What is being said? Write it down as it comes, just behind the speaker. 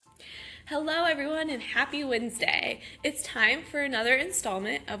Hello, everyone, and happy Wednesday. It's time for another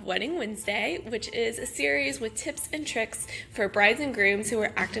installment of Wedding Wednesday, which is a series with tips and tricks for brides and grooms who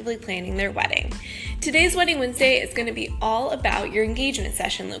are actively planning their wedding. Today's Wedding Wednesday is going to be all about your engagement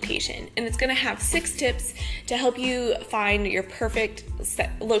session location, and it's going to have 6 tips to help you find your perfect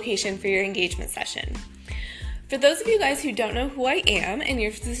location for your engagement session. For those of you guys who don't know who I am, and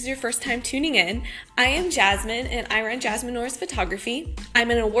this is your first time tuning in, I am Jasmine, and I run Jasmine Norris Photography.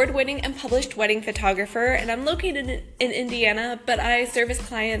 I'm an award-winning and published wedding photographer, and I'm located in Indiana, but I service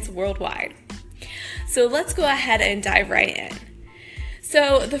clients worldwide. So let's go ahead and dive right in.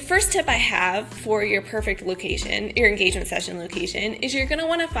 So the first tip I have for your perfect location, your engagement session location, is you're going to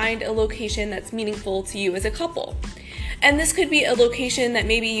want to find a location that's meaningful to you as a couple. And this could be a location that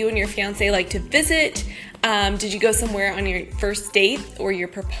maybe you and your fiance like to visit. Did you go somewhere on your first date or your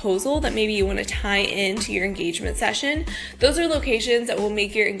proposal that maybe you want to tie into your engagement session? Those are locations that will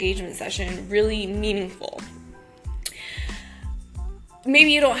make your engagement session really meaningful.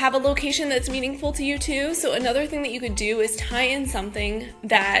 Maybe you don't have a location that's meaningful to you too, so another thing that you could do is tie in something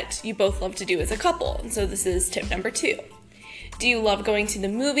that you both love to do as a couple. And so this is tip number 2. Do you love going to the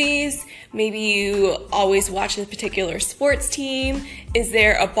movies? Maybe you always watch a particular sports team. Is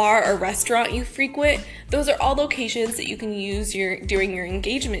there a bar or restaurant you frequent? Those are all locations that you can use during your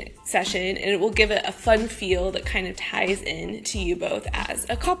engagement session, and it will give it a fun feel that kind of ties in to you both as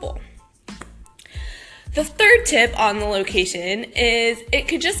a couple. The third tip on the location is it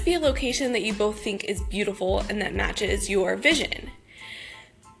could just be a location that you both think is beautiful and that matches your vision.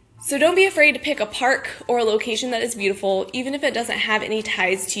 So don't be afraid to pick a park or a location that is beautiful, even if it doesn't have any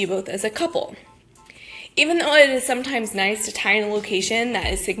ties to you both as a couple. Even though it is sometimes nice to tie in a location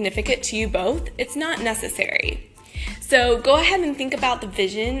that is significant to you both, it's not necessary. So go ahead and think about the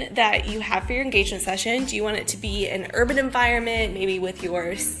vision that you have for your engagement session. Do you want it to be an urban environment, maybe with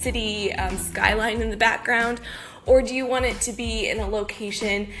your city skyline in the background? Or do you want it to be in a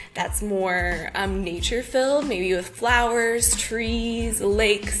location that's more nature-filled, maybe with flowers, trees,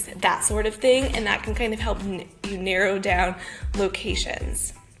 lakes, that sort of thing? And that can kind of help you narrow down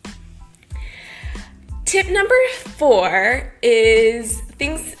locations. Tip number 4 is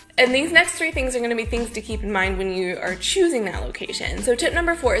these next 3 things are going to be things to keep in mind when you are choosing that location. So tip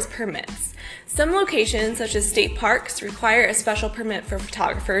number 4 is permits. Some locations, such as state parks, require a special permit for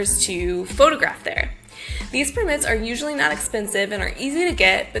photographers to photograph there. These permits are usually not expensive and are easy to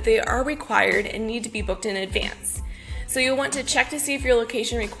get, but they are required and need to be booked in advance. So you'll want to check to see if your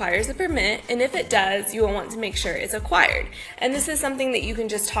location requires a permit, and if it does, you will want to make sure it's acquired. And this is something that you can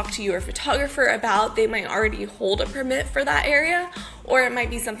just talk to your photographer about. They might already hold a permit for that area, or it might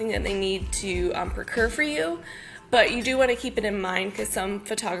be something that they need to procure for you. But you do want to keep it in mind because some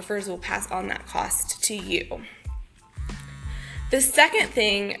photographers will pass on that cost to you. The second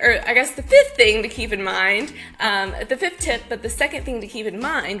thing, or I guess the 5th thing to keep in mind, the 5th tip, but the second thing to keep in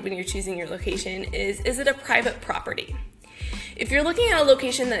mind when you're choosing your location is it a private property? If you're looking at a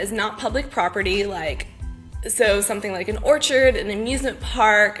location that is not public property, so something like an orchard, an amusement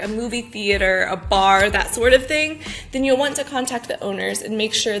park, a movie theater, a bar, that sort of thing, then you'll want to contact the owners and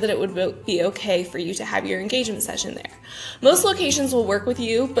make sure that it would be okay for you to have your engagement session there. Most locations will work with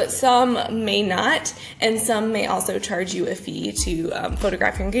you, but some may not, and some may also charge you a fee to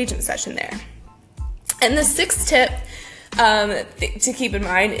photograph your engagement session there. And the 6th tip to keep in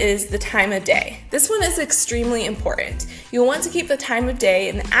mind is the time of day. This one is extremely important. You'll want to keep the time of day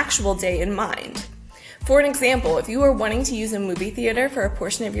and the actual day in mind. For an example, if you are wanting to use a movie theater for a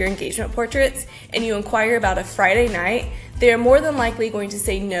portion of your engagement portraits and you inquire about a Friday night, they are more than likely going to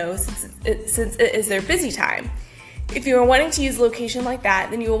say no since it is their busy time. If you are wanting to use a location like that,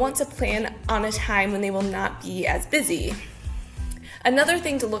 then you will want to plan on a time when they will not be as busy. Another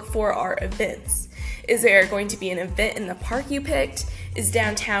thing to look for are events. Is there going to be an event in the park you picked? Is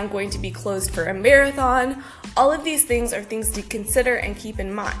downtown going to be closed for a marathon? All of these things are things to consider and keep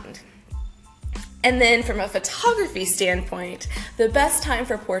in mind. And then from a photography standpoint, the best time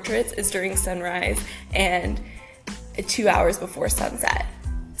for portraits is during sunrise and 2 hours before sunset.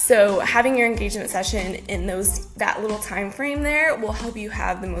 So having your engagement session in that little time frame there will help you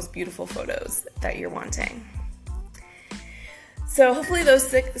have the most beautiful photos that you're wanting. So hopefully those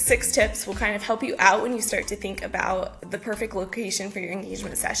 6 tips will kind of help you out when you start to think about the perfect location for your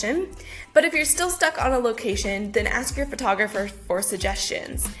engagement session. But if you're still stuck on a location, then ask your photographer for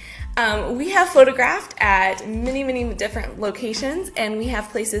suggestions. We have photographed at many different locations, and we have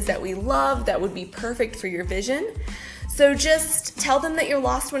places that we love that would be perfect for your vision. So just tell them that you're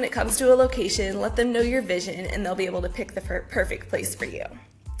lost when it comes to a location, let them know your vision, and they'll be able to pick the perfect place for you.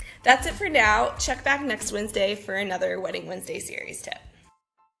 That's it for now. Check back next Wednesday for another Wedding Wednesday series tip.